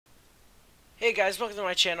Hey guys, welcome to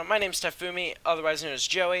my channel. My name's Tafumi, otherwise known as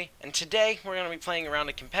Joey, and today we're going to be playing around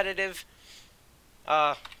a competitive,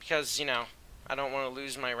 because, you know, I don't want to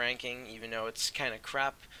lose my ranking, even though it's kind of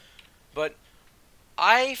crap. But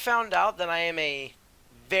I found out that I am a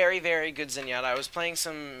very, very good Zenyatta. I was playing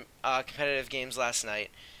some competitive games last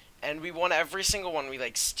night, and we won every single one. We,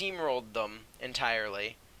 like, steamrolled them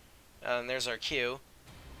entirely. And there's our Q.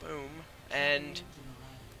 Boom. And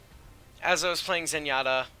as I was playing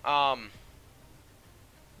Zenyatta,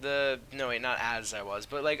 no wait, not as I was,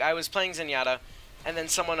 but like I was playing Zenyatta, and then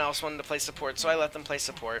someone else wanted to play support, so I let them play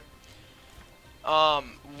support.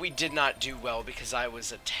 We did not do well because I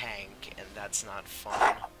was a tank, and that's not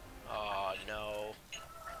fun. Oh no.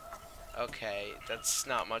 Okay, that's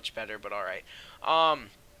not much better, but alright.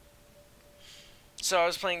 So I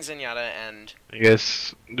was playing Zenyatta, and I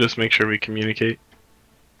guess just make sure we communicate.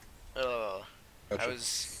 I Gotcha.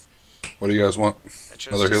 was. What do you guys want? I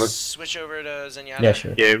chose Another to healer? switch over to Zenyatta. Yeah,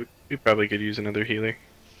 sure. Yeah, we probably could use another healer.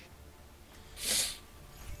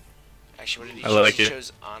 Actually, what did he I choose? like He it.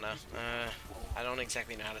 chose Ana. I don't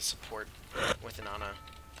exactly know how to support with an Ana.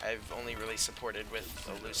 I've only really supported with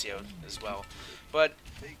a Lucio as well. But,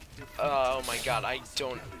 oh my god, I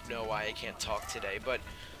don't know why I can't talk today. But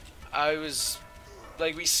I was,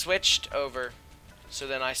 like, we switched over. So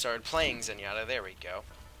then I started playing Zenyatta. There we go.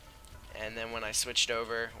 And then when I switched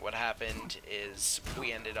over, what happened is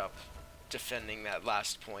we ended up defending that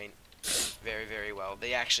last point very, very well.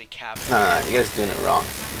 They actually capped. Nah, you guys doing it wrong.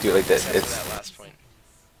 Do it like this. Except for It's that last point.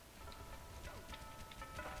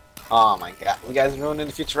 oh my god, you guys ruining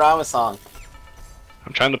the Futurama song.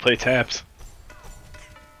 I'm trying to play taps.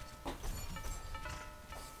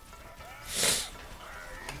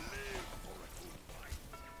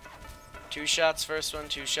 Two shots first one,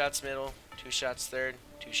 two shots middle, two shots third,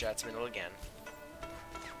 two shots middle again.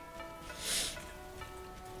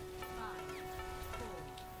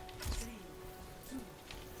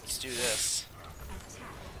 Let's do this.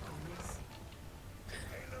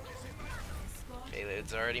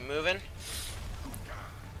 Payload's already moving.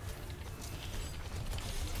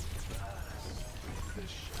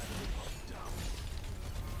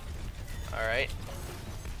 Alright,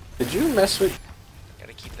 Did you mess with?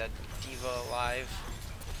 gotta keep that diva alive.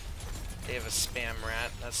 They have a spam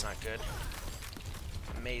rat, that's not good.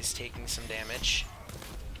 May's taking some damage.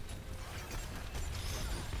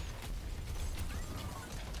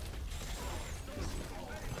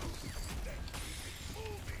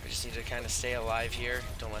 I just need to kind of stay alive here.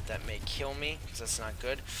 Don't let that May kill me, because that's not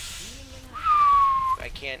good. I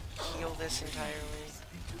can't heal this entirely.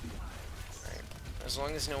 Alright, as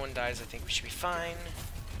long as no one dies, I think we should be fine.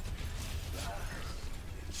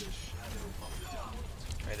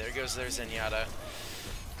 Alright, there goes their Zenyatta.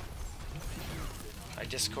 I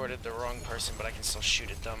discorded the wrong person, but I can still shoot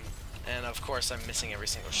at them. And of course, I'm missing every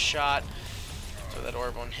single shot. Throw that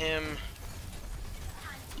orb on him.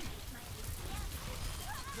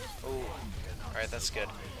 Ooh. Alright, that's good.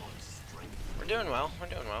 We're doing well. We're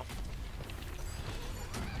doing well.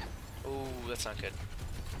 Ooh, that's not good.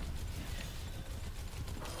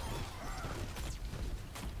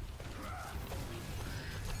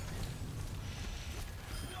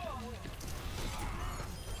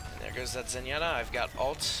 There goes that Zenyatta. I've got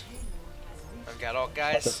ult. I've got ult,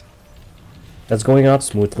 guys. That's going out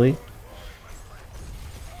smoothly.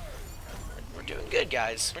 We're doing good,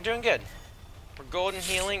 guys. We're doing good. We're golden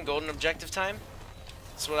healing, golden objective time.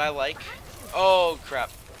 That's what I like. Oh, crap.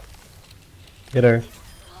 Get her.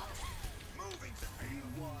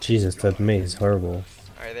 Jesus, that maze is horrible.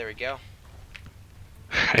 Alright, there we go.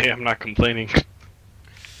 Hey, I'm not complaining.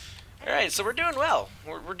 Alright, so we're doing well.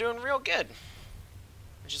 We're doing real good.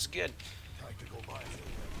 Which is good.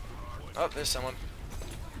 Oh, there's someone.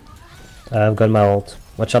 I've got my ult.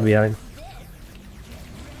 Watch out behind.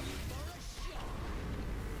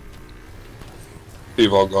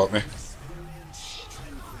 Steve all got me.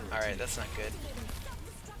 Alright, that's not good.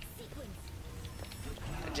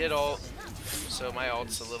 I did ult, so my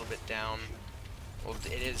ult's a little bit down. Well,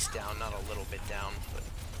 it is down, not a little bit down, but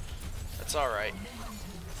that's alright.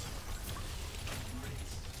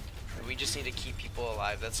 We just need to keep people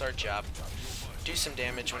alive. That's our job. Do some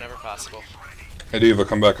damage whenever possible. Hey Diva,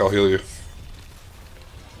 come back, I'll heal you.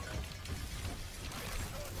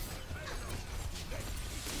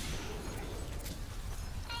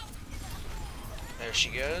 There she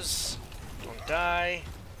goes. Don't die.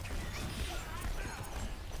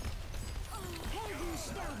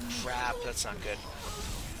 Crap, that's not good.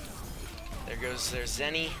 There goes their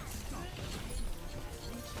Zenny.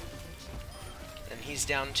 And he's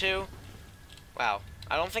down too. Wow.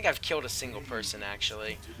 I don't think I've killed a single person,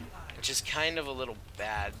 actually. Which is kind of a little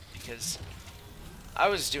bad, because I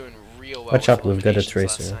was doing real well. Watch with out, we've got a eliminations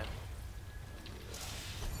last tracer. time.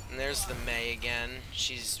 And there's the Mei again.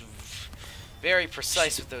 She's very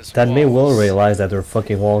precise with those That walls. May will realize that her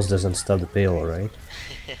fucking walls doesn't stop the payload, right?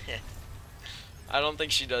 I don't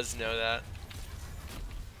think she does know that.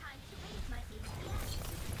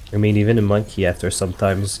 I mean, even a monkey after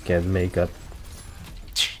sometimes can make up.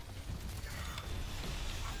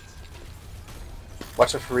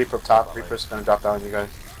 Watch out for Reaper up top. Reaper's gonna drop down on you guys.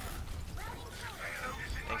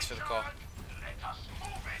 Thanks for the call.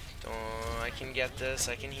 I can get this.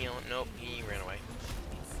 I can heal. Nope, he ran away.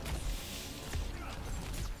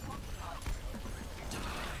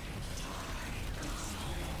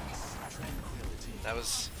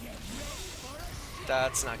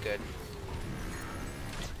 That's not good.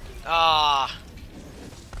 Ah!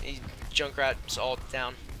 Junkrat's all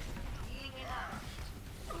down.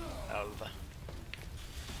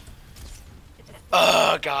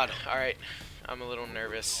 Oh god. Alright. I'm a little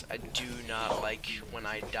nervous. I do not like when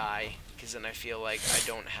I die, because then I feel like I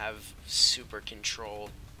don't have super control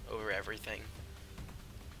over everything.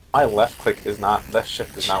 My left shift is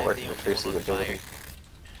not working with Tracy's ability.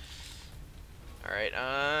 Alright,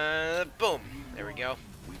 boom. There we go.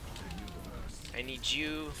 I need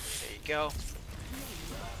you. There you go.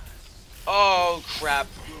 Oh, crap.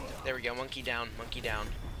 There we go. Monkey down. Monkey down.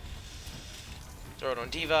 Throw it on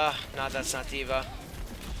Diva. No, that's not Diva.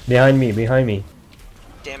 Behind me, behind me.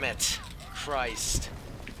 Damn it. Christ.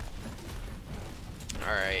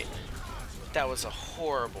 Alright. That was a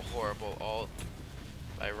horrible, horrible ult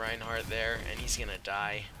by Reinhardt there, and he's gonna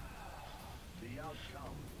die.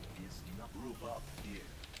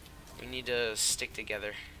 We need to stick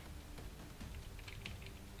together.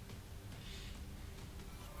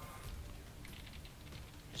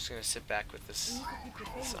 I'm just gonna sit back with this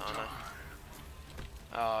Ana.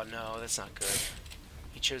 Oh no, that's not good.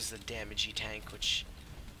 He chose the damagey tank, which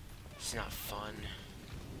is not fun.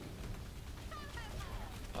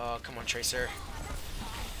 Oh, come on, Tracer.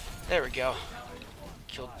 There we go.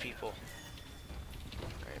 Killed people.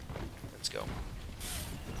 Alright, let's go.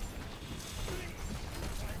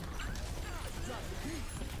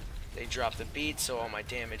 They drop the beat, so all my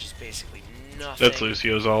damage is basically nothing. That's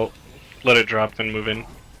Lucio's ult. Let it drop, then move in.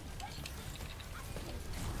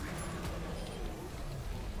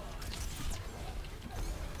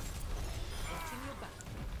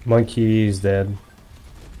 Monkey is dead.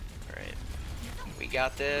 Alright. We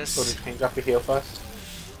got this. So can you drop your heal first?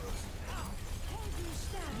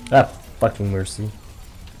 Ah, fucking mercy.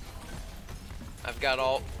 I've got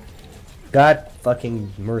ult. God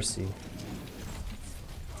fucking mercy.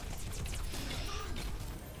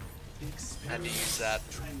 Had to use that.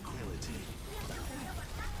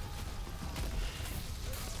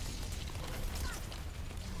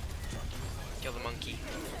 Kill the monkey.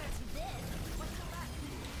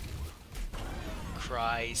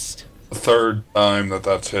 Christ. The third time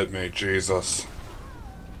that's hit me, Jesus.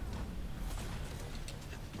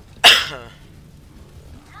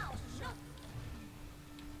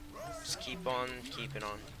 Just keep on keeping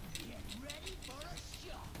on.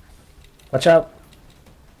 Watch out.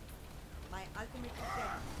 My ultimate is ready.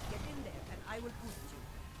 Get in there and I will boost you.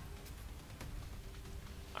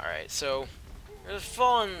 Alright, so we're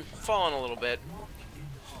falling a little bit.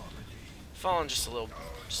 Falling just a little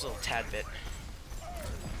tad bit.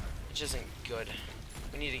 Which isn't good.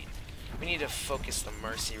 We need to focus the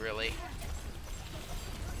Mercy really.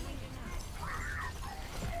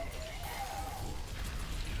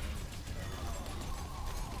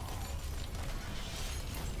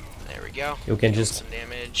 There we go. You can Killed just some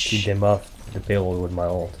damage. keep them off the payload with my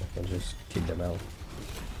ult. I can just keep them out.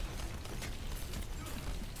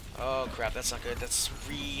 Oh crap, that's not good. That's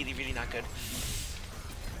really, really not good.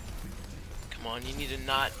 Come on, you need to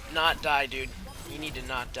not die, dude. You need to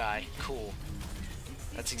not die. Cool.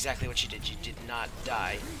 That's exactly what you did. You did not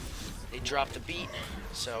die. They dropped the beat,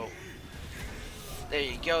 so there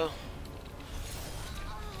you go.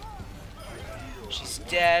 She's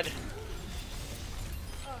dead.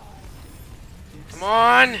 Come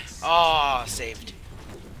on! Oh, saved.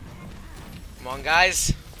 Come on,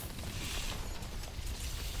 guys.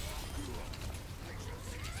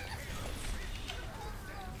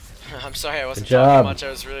 I'm sorry I wasn't Good talking job. much. I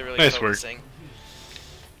was really, really Nice work. focusing.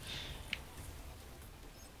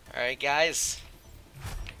 Alright, guys.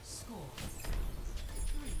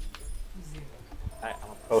 Alright,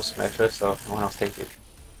 I'm a pro smasher, so no one else take it.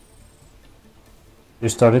 You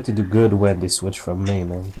started to do good when they switched from May,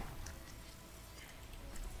 man.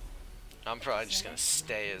 I'm probably just gonna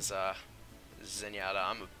stay as Zenyatta.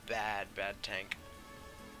 I'm a bad tank.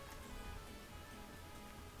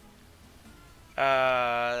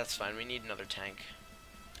 That's fine. We need another tank.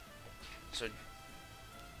 So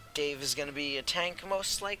Dave is gonna be a tank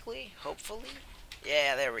most likely, hopefully.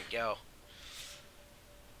 Yeah, there we go.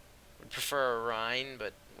 Would prefer a Rhine,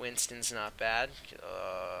 but Winston's not bad. No.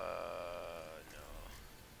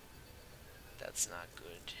 That's not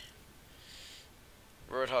good.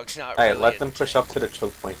 Roadhog's not Alright, really let a them push tank. up to the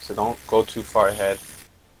choke point, so don't go too far ahead. If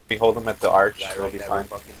we hold them at the arch, it'll be fine.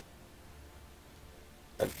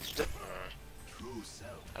 I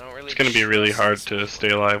don't really It's gonna be really trust hard this to people. stay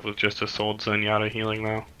alive with just a Sold Zenyatta healing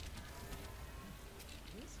now.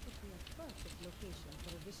 This would be a perfect location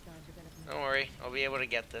for a Vishnu development. Don't worry, I'll be able to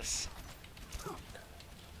get this.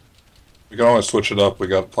 We can always switch it up. We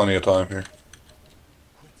got plenty of time here.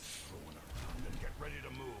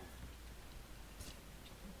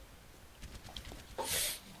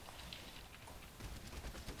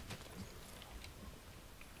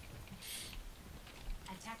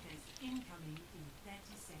 Attackers incoming in 30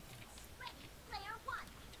 seconds. Player 1.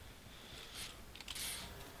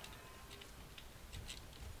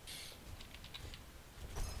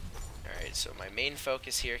 Alright, so my main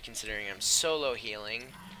focus here, considering I'm solo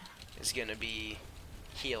healing, is gonna be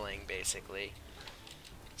healing, basically.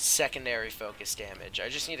 Secondary focus damage. I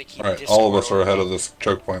just need to keep Alright, all of us Discord are ahead on of this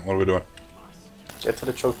choke point. What are we doing? Get to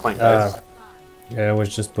the choke point, guys. Yeah, I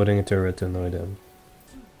was just putting a turret to annoy them.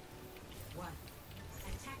 1.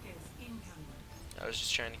 Attackers incoming. I was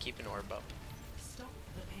just trying to keep an orb up. Stop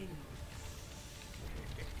the payload.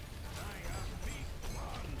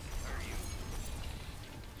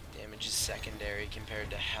 Damage is secondary compared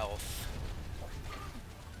to health.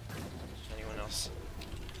 Anyone else?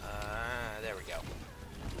 There we go.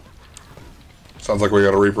 Sounds like we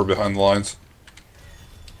got a Reaper behind the lines.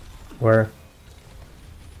 Where?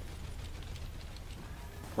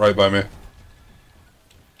 Right by me.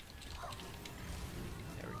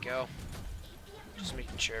 There we go. Just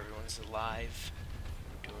making sure everyone's alive.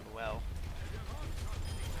 Doing well.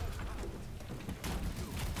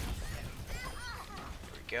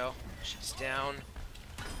 There we go. She's down.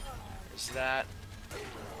 There's that.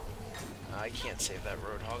 I can't save that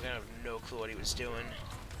Roadhog. I have no clue what he was doing.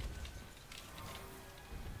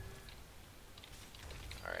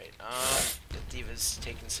 Alright, the D.Va's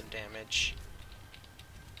taking some damage.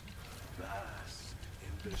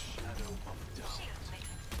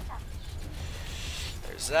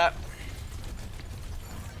 There's that.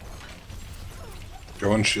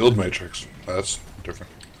 Going shield matrix. That's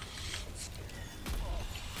different.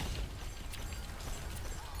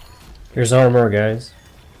 Here's armor, guys.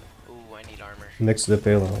 Ooh, I need armor. Next to the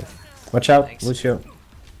payload. Watch out, Thanks. Lucio.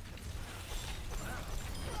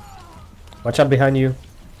 Watch out behind you,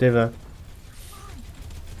 Diva.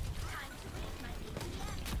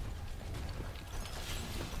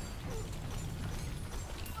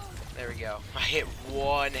 There we go. I hit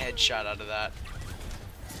one headshot out of that.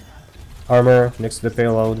 Armor next to the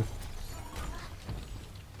payload.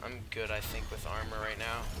 I'm good, I think, with armor right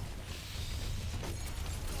now.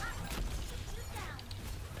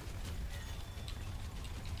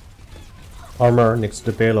 Armor next to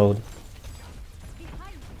the payload.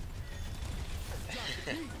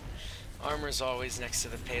 Armor's always next to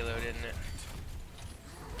the payload, isn't it?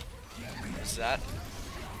 What's that?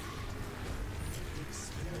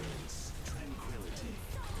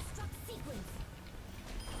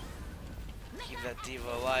 Keep that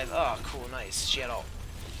diva alive. Oh, cool, nice. She had all.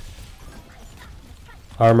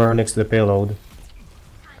 Armor next to the payload.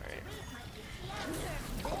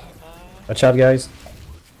 Alright. Watch out, guys.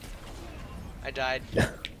 I died.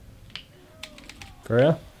 For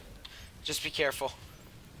real? Just be careful.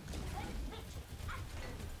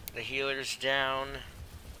 The healer's down.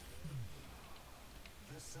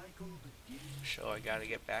 So I gotta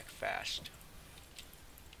get back fast.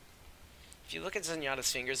 If you look at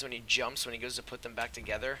Zenyatta's fingers when he jumps, when he goes to put them back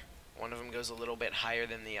together, one of them goes a little bit higher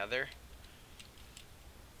than the other.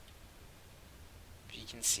 If you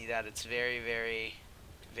can see that, it's very, very,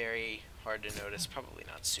 very hard to notice. Probably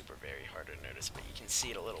not super very hard to notice, but you can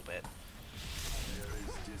see it a little bit.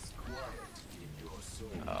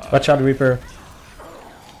 Watch out, Reaper.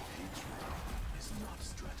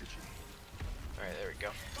 Alright, there we go.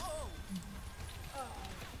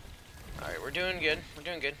 Alright, we're doing good. We're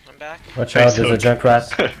doing good. I'm back. Watch out, there's a Junkrat.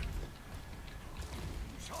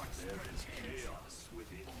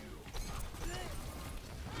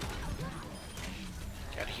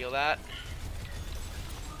 Gotta heal that.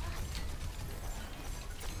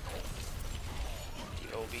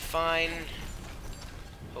 D.Va will be fine.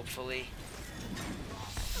 Hopefully.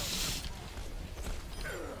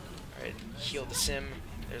 Alright, heal the sim.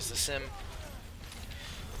 There's the sim.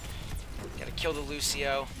 Gotta kill the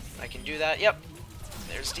Lucio. I can do that. Yep.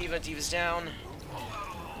 There's D.Va. D.Va's down.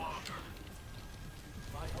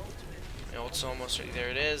 My ult's almost ready. There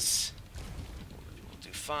it is. We'll do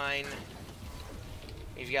fine.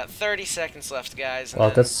 We've got 30 seconds left, guys. Well,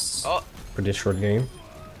 then- that's Oh, pretty short game.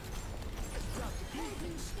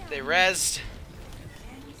 they rezzed.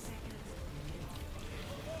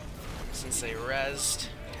 Since they rezzed,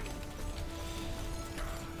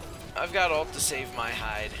 I've got ult to save my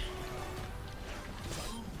hide.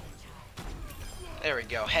 There we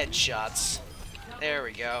go. Headshots. There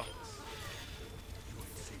we go.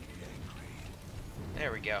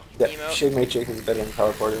 There we go. Yeah, Emote. Shade Matrix is better than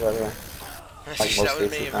teleporter, by the way. Like most That would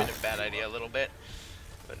cases may have now. been a bad idea a little bit,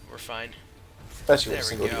 but we're fine. Especially There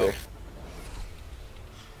with we single go. gear.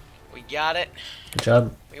 We got it. Good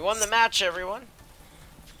job. We won the match, everyone.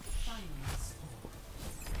 Final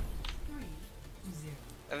score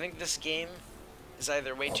 3-0. I think this game is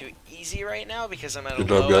either way too easy right now because I'm at a Good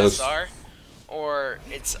job, low guys. SR, or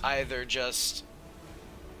it's either just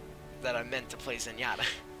that I'm meant to play Zenyatta.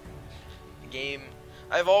 The game,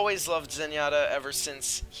 I've always loved Zenyatta ever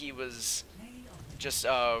since he was just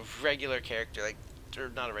a regular character, like, or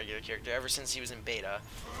not a regular character, ever since he was in beta.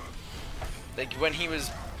 Like, when he was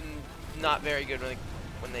not very good,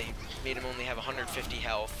 when they made him only have 150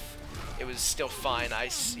 health, it was still fine.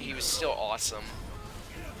 He was still awesome.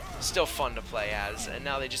 Still fun to play as, and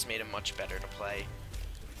now they just made him much better to play.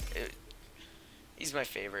 He's my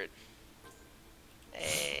favorite.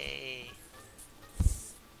 Hey.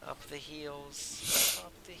 Up the heels.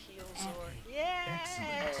 Up the heels. Or yeah.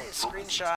 Screenshot.